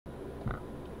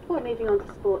Well, moving on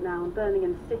to sport now, and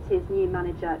Birmingham City's new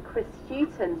manager, Chris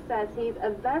Hughton, says he's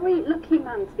a very lucky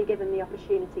man to be given the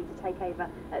opportunity to take over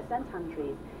at St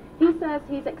Andrews. He says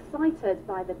he's excited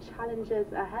by the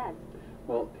challenges ahead.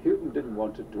 Well, Hughton didn't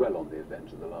want to dwell on the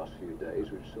events of the last few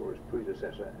days, which saw his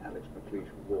predecessor, Alex McLeish,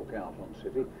 walk out on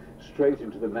City, straight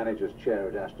into the manager's chair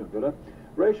at Aston Villa.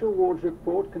 Rachel Ward's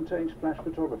report contains flash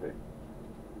photography.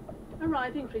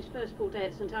 Arriving for his first full day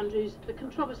at St Andrews, the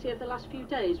controversy of the last few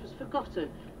days was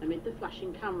forgotten amid the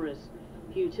flashing cameras.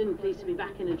 Hughton, pleased to be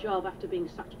back in a job after being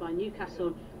sacked by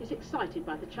Newcastle, is excited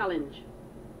by the challenge.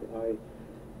 I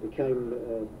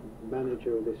became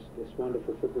manager of this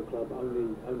wonderful football club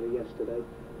only yesterday,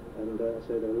 and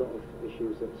so there are a lot of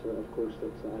issues that, of course,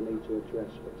 that I need to address.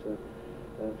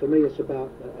 But for me, it's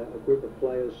about a group of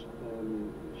players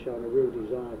showing a real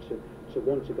desire to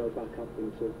want to go back up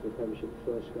into the Premiership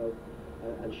first go,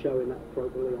 and showing that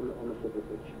appropriately on the football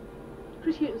pitch.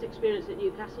 Chris Hughton's experience at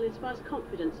Newcastle inspires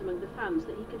confidence among the fans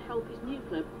that he can help his new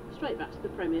club straight back to the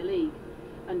Premier League.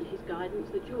 Under his guidance,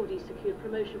 the Geordies secured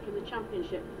promotion from the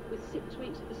Championship with 6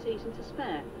 weeks of the season to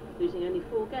spare, losing only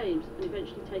 4 games and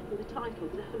eventually taking the title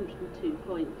with 102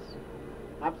 points.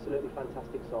 Absolutely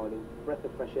fantastic signing, breath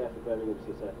of fresh air for Birmingham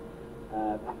City.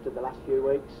 After the last few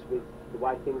weeks, with the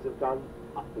way things have gone,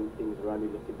 I think things are only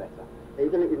looking better.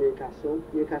 Even with Newcastle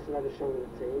had a stronger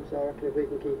team, so I reckon if we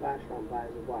can keep our strong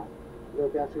players as well, we'll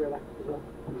be able to go back up as well.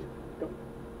 He's got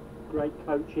great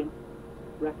coaching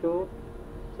record,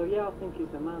 so yeah, I think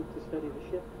he's the man to steady the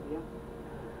ship, yeah.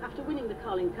 After winning the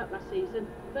Carling Cup last season,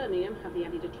 Birmingham have the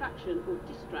added attraction or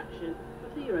distraction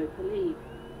of the Europa League.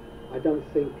 I don't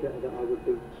think that I would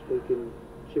be speaking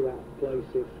too out of place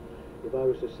if I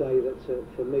was to say that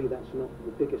for me that's not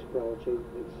the biggest priority.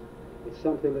 It's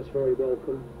something that's very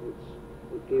welcome.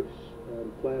 It gives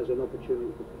players an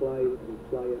opportunity to play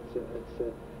at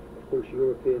of course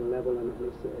European level, and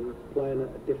playing at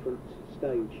a different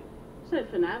stage. So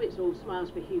for now it's all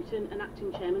smiles for Hughton and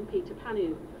acting chairman Peter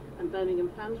Panu, and Birmingham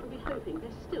fans will be hoping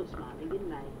they're still smiling in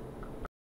May.